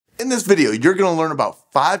In this video, you're gonna learn about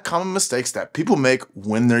 5 common mistakes that people make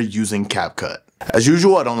when they're using CapCut. As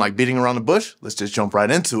usual, I don't like beating around the bush. Let's just jump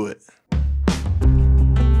right into it.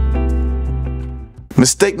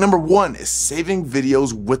 Mistake number 1 is saving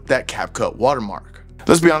videos with that CapCut watermark.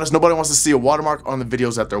 Let's be honest, nobody wants to see a watermark on the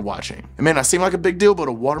videos that they're watching. It may not seem like a big deal, but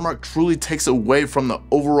a watermark truly takes away from the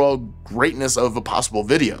overall greatness of a possible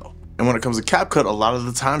video. And when it comes to CapCut, a lot of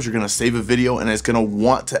the times you're gonna save a video and it's gonna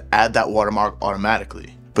want to add that watermark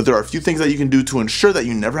automatically. But there are a few things that you can do to ensure that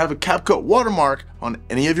you never have a CapCut watermark on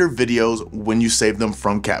any of your videos when you save them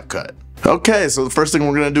from CapCut. Okay, so the first thing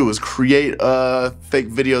we're gonna do is create a fake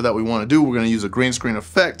video that we wanna do. We're gonna use a green screen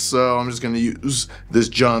effect. So I'm just gonna use this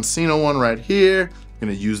John Cena one right here. I'm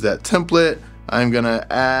gonna use that template. I'm gonna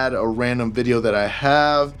add a random video that I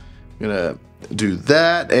have. I'm gonna do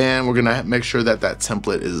that, and we're gonna make sure that that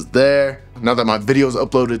template is there. Now that my video is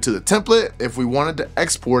uploaded to the template, if we wanted to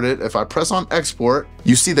export it, if I press on export,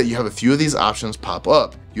 you see that you have a few of these options pop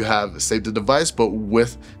up. You have save the device, but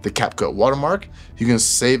with the CapCut watermark. You can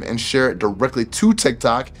save and share it directly to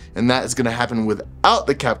TikTok, and that is gonna happen without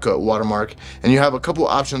the CapCut watermark. And you have a couple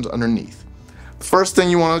options underneath. First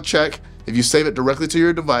thing you wanna check, if you save it directly to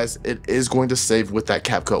your device, it is going to save with that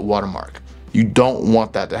CapCut watermark. You don't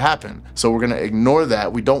want that to happen. So we're gonna ignore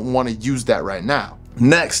that. We don't wanna use that right now.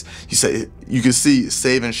 Next, you can see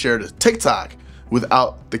save and share to TikTok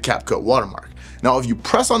without the CapCut watermark. Now, if you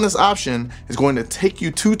press on this option, it's going to take you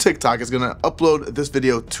to TikTok. It's gonna upload this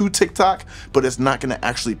video to TikTok, but it's not gonna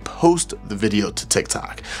actually post the video to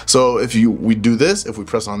TikTok. So if we do this, if we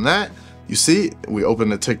press on that, you see, we open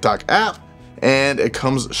the TikTok app and it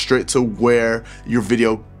comes straight to where your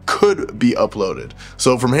video could be uploaded.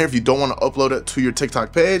 So from here, if you don't want to upload it to your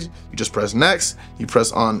TikTok page, you just press next, you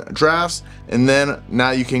press on drafts, and then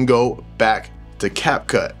now you can go back to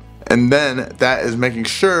CapCut. And then that is making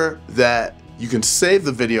sure that you can save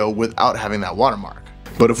the video without having that watermark.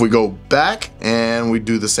 But if we go back and we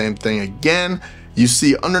do the same thing again, you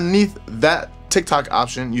see underneath that TikTok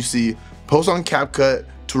option, you see post on CapCut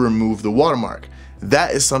to remove the watermark.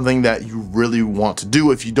 That is something that you really want to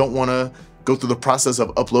do if you don't want to go through the process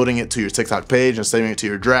of uploading it to your TikTok page and saving it to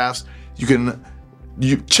your drafts.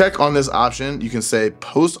 You check on this option. You can say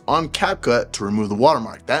post on CapCut to remove the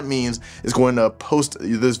watermark. That means it's going to post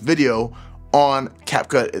this video on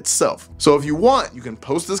CapCut itself. So if you want, you can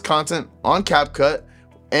post this content on CapCut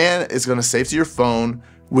and it's going to save to your phone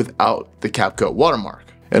without the CapCut watermark.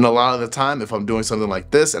 And a lot of the time, if I'm doing something like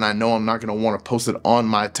this and I know I'm not going to want to post it on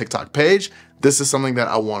my TikTok page, this is something that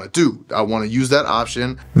I want to do. I want to use that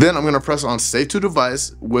option. Then I'm going to press on save to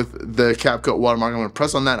device with the CapCut watermark. I'm going to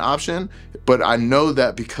press on that option, but I know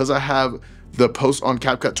that because I have the post on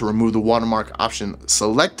CapCut to remove the watermark option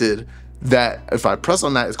selected, that if I press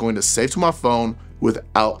on that, it's going to save to my phone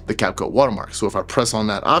without the CapCut watermark. So if I press on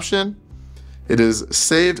that option, it is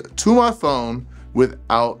saved to my phone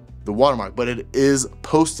without the watermark, but it is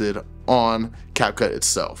posted on CapCut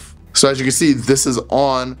itself. So as you can see, this is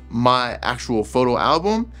on my actual photo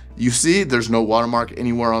album. You see there's no watermark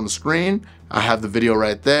anywhere on the screen. I have the video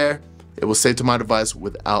right there. It will save to my device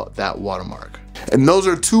without that watermark. And those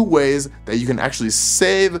are 2 ways that you can actually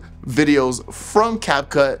save videos from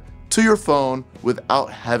CapCut to your phone without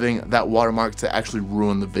having that watermark to actually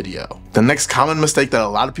ruin the video. The next common mistake that a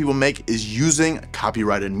lot of people make is using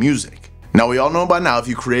copyrighted music. Now, we all know by now, if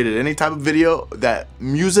you created any type of video, that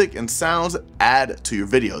music and sounds add to your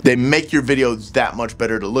video. They make your video that much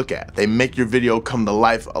better to look at. They make your video come to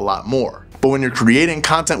life a lot more. But when you're creating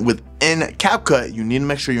content within CapCut, you need to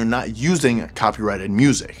make sure you're not using copyrighted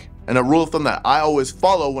music. And a rule of thumb that I always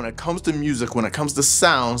follow when it comes to music, when it comes to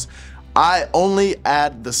sounds, I only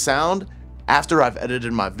add the sound after I've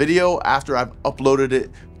edited my video, after I've uploaded it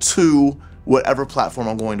to whatever platform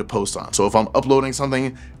I'm going to post on. So if I'm uploading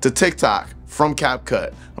something to TikTok from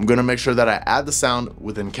CapCut, I'm gonna make sure that I add the sound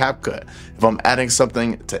within CapCut. If I'm adding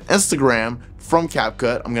something to Instagram from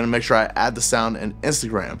CapCut, I'm gonna make sure I add the sound in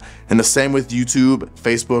Instagram. And the same with YouTube,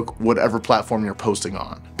 Facebook, whatever platform you're posting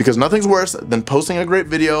on. Because nothing's worse than posting a great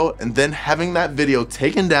video and then having that video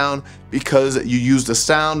taken down because you used a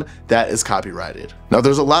sound that is copyrighted. Now,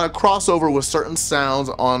 there's a lot of crossover with certain sounds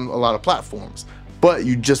on a lot of platforms, but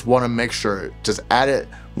you just want to make sure, just add it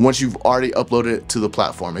once you've already uploaded it to the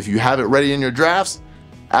platform. If you have it ready in your drafts,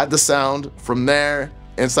 add the sound from there,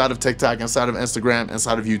 inside of TikTok, inside of Instagram,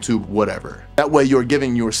 inside of YouTube, whatever. That way you're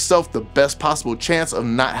giving yourself the best possible chance of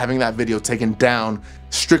not having that video taken down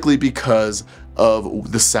strictly because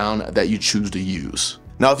of the sound that you choose to use.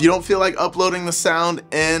 Now, if you don't feel like uploading the sound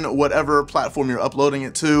in whatever platform you're uploading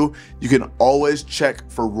it to, you can always check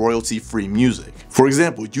for royalty-free music. For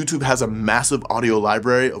example, YouTube has a massive audio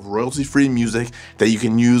library of royalty-free music that you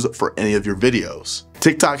can use for any of your videos.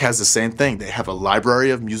 TikTok has the same thing. They have a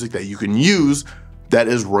library of music that you can use that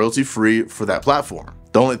is royalty-free for that platform.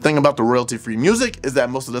 The only thing about the royalty-free music is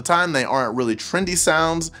that most of the time they aren't really trendy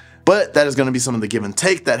sounds, but that is going to be some of the give and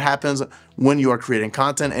take that happens when you are creating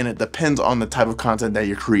content, and it depends on the type of content that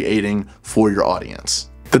you're creating for your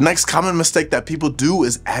audience. The next common mistake that people do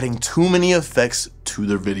is adding too many effects to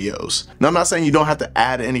their videos. Now, I'm not saying you don't have to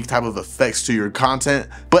add any type of effects to your content,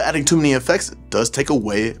 but adding too many effects does take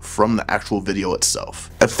away from the actual video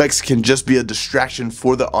itself. Effects can just be a distraction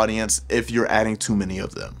for the audience if you're adding too many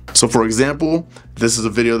of them. So for example, this is a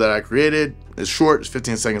video that I created. It's short, it's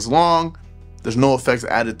 15 seconds long. There's no effects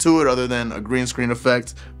added to it other than a green screen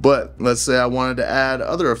effect. But let's say I wanted to add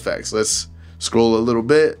other effects. Let's scroll a little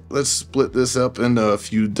bit. Let's split this up into a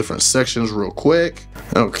few different sections real quick.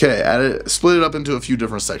 Okay, split it up into a few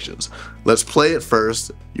different sections. Let's play it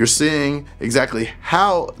first. You're seeing exactly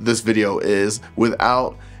how this video is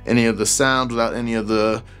without any of the sound, without any of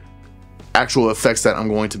the actual effects that I'm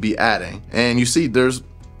going to be adding. And you see there's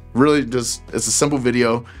really just, it's a simple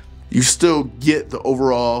video. You still get the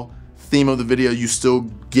overall theme of the video, you still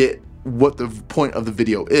get what the point of the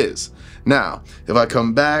video is. Now, if I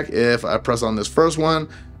come back, if I press on this first one,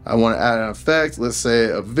 I want to add an effect, let's say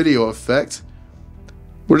a video effect.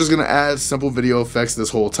 We're just gonna add simple video effects this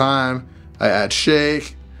whole time. I add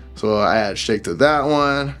shake, so I add shake to that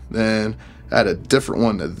one, then add a different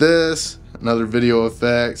one to this, another video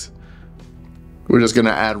effect. We're just gonna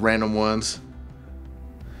add random ones.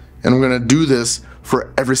 And I'm gonna do this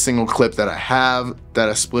for every single clip that I have that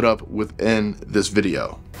I split up within this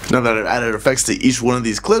video. Now that I've added effects to each one of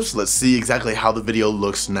these clips, let's see exactly how the video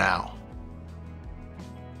looks now.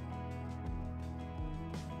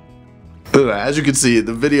 As you can see,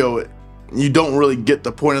 the video, you don't really get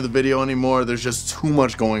the point of the video anymore. There's just too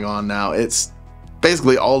much going on now. It's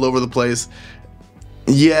basically all over the place.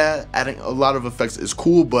 Yeah, adding a lot of effects is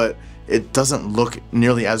cool, but it doesn't look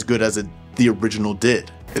nearly as good as the original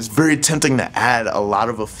did. It's very tempting to add a lot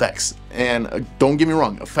of effects, and don't get me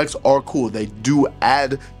wrong, effects are cool. They do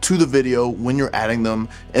add to the video when you're adding them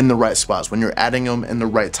in the right spots, when you're adding them in the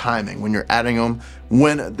right timing, when you're adding them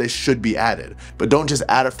when they should be added. But don't just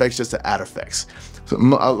add effects just to add effects. So,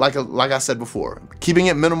 like I said before, keeping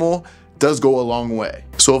it minimal does go a long way.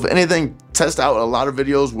 So if anything, test out a lot of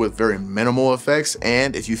videos with very minimal effects,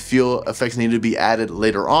 and if you feel effects need to be added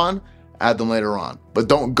later on, add them later on. But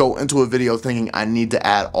don't go into a video thinking I need to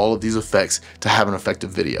add all of these effects to have an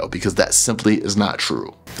effective video, because that simply is not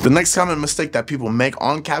true. The next common mistake that people make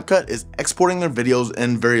on CapCut is exporting their videos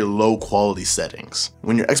in very low quality settings.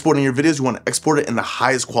 When you're exporting your videos, you want to export it in the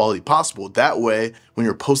highest quality possible. That way, when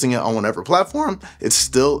you're posting it on whatever platform, it's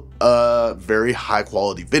still a very high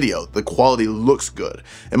quality video. The quality looks good.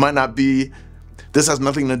 It might not be. This has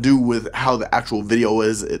nothing to do with how the actual video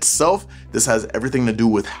is itself. This has everything to do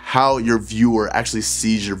with how your viewer actually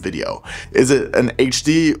sees your video. Is it an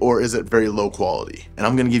HD or is it very low quality? And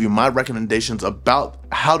I'm gonna give you my recommendations about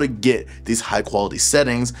how to get these high quality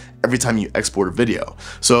settings every time you export a video.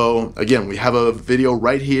 So again, we have a video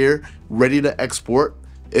right here ready to export.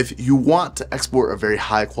 If you want to export a very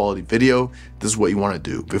high quality video, this is what you wanna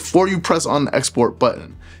do. Before you press on the export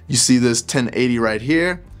button, you see this 1080 right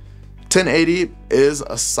here. 1080 is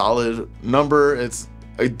a solid number. It's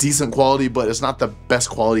a decent quality, but it's not the best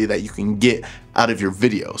quality that you can get out of your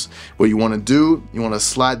videos. What you want to do, you want to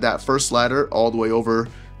slide that first slider all the way over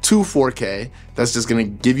to 4K. That's just going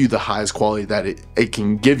to give you the highest quality that it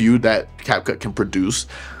can give you, that CapCut can produce.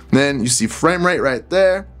 Then you see frame rate right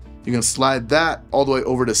there. You can slide that all the way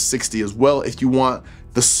over to 60 as well if you want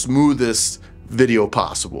the smoothest video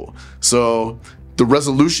possible. So the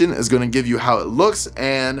resolution is going to give you how it looks,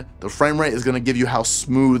 and the frame rate is going to give you how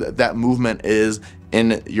smooth that movement is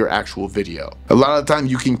in your actual video. A lot of the time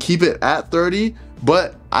you can keep it at 30,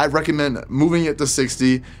 but I recommend moving it to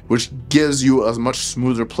 60, which gives you a much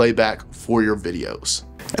smoother playback for your videos.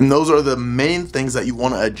 And those are the main things that you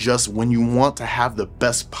want to adjust when you want to have the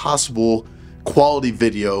best possible quality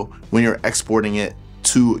video when you're exporting it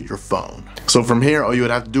to your phone. So from here, all you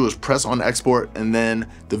would have to do is press on export, and then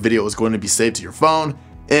the video is going to be saved to your phone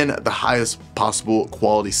in the highest possible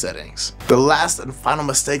quality settings. The last and final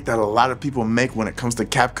mistake that a lot of people make when it comes to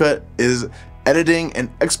CapCut is editing and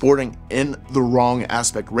exporting in the wrong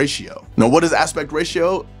aspect ratio. Now, what is aspect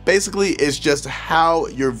ratio? Basically, it's just how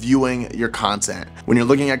you're viewing your content. When you're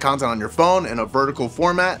looking at content on your phone in a vertical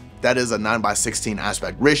format, that is a 9:16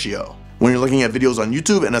 aspect ratio. When you're looking at videos on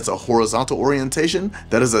YouTube and it's a horizontal orientation,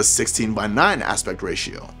 that is a 16:9 aspect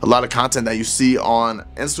ratio. A lot of content that you see on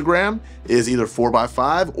Instagram is either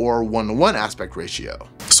 4:5 or 1:1 aspect ratio.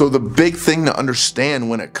 So the big thing to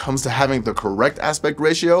understand when it comes to having the correct aspect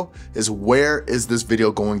ratio is, where is this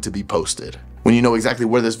video going to be posted? When you know exactly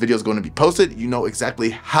where this video is going to be posted, you know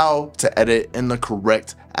exactly how to edit in the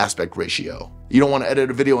correct aspect ratio. You don't want to edit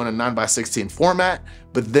a video in a 9:16 format,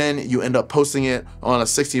 but then you end up posting it on a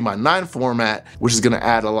 16:9 format, which is going to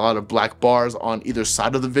add a lot of black bars on either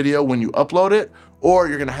side of the video when you upload it, or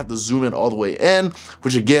you're going to have to zoom it all the way in,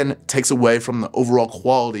 which again takes away from the overall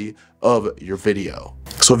quality of your video.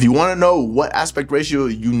 So if you want to know what aspect ratio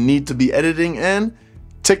you need to be editing in,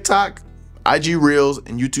 TikTok, IG Reels,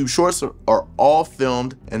 and YouTube Shorts are all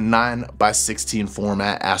filmed in 9:16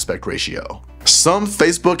 format aspect ratio. Some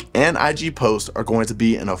Facebook and IG posts are going to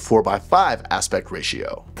be in a 4:5 aspect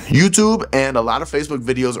ratio. YouTube and a lot of Facebook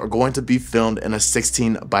videos are going to be filmed in a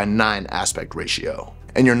 16:9 aspect ratio.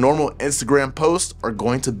 And your normal Instagram posts are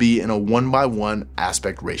going to be in a 1:1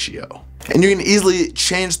 aspect ratio. And you can easily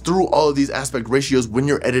change through all of these aspect ratios when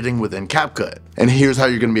you're editing within CapCut. And here's how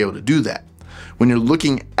you're going to be able to do that. When you're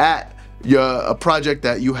looking at a project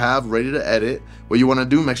that you have ready to edit, what you want to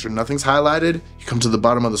do, make sure nothing's highlighted. You come to the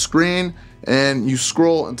bottom of the screen and you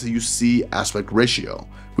scroll until you see aspect ratio.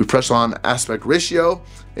 We press on aspect ratio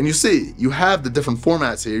and you see you have the different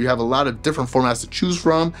formats here. You have a lot of different formats to choose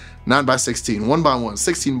from: 9:16, 1:1,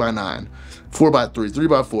 16:9, 4:3,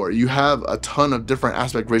 3:4. You have a ton of different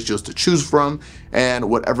aspect ratios to choose from, and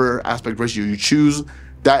whatever aspect ratio you choose,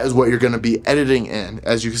 that is what you're going to be editing in.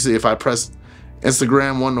 As you can see, if I press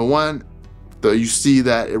Instagram 1:1, you see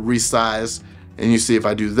that it resized, and you see if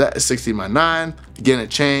I do that 16:9, again it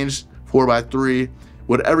changed, 4:3.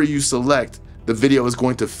 Whatever you select, the video is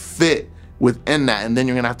going to fit within that, and then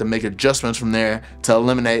you're gonna have to make adjustments from there to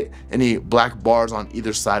eliminate any black bars on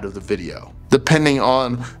either side of the video, depending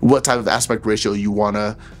on what type of aspect ratio you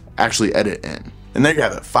wanna actually edit in. And there you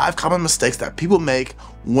have it, 5 common mistakes that people make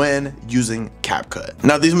when using CapCut.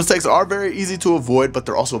 Now these mistakes are very easy to avoid, but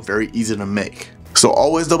they're also very easy to make. So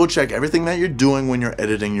always double check everything that you're doing when you're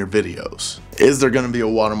editing your videos. Is there gonna be a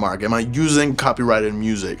watermark? Am I using copyrighted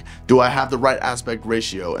music? Do I have the right aspect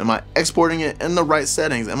ratio? Am I exporting it in the right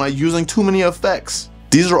settings? Am I using too many effects?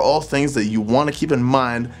 These are all things that you wanna keep in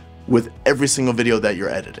mind with every single video that you're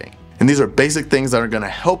editing. And these are basic things that are gonna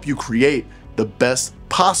help you create the best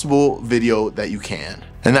possible video that you can.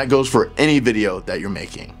 And that goes for any video that you're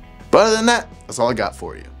making. But other than that, that's all I got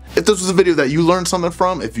for you. If this was a video that you learned something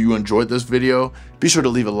from, if you enjoyed this video, be sure to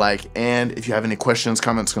leave a like. And if you have any questions,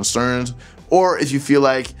 comments, concerns, or if you feel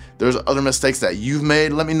like there's other mistakes that you've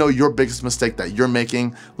made, let me know your biggest mistake that you're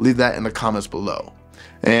making. Leave that in the comments below.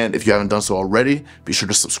 And if you haven't done so already, be sure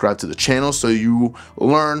to subscribe to the channel so you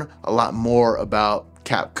learn a lot more about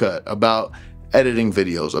CapCut, about editing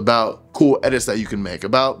videos, about cool edits that you can make,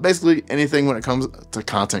 about basically anything when it comes to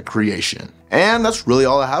content creation. And that's really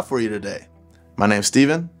all I have for you today. My name's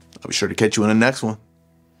Steven. I'll be sure to catch you in the next one.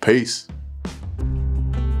 Peace.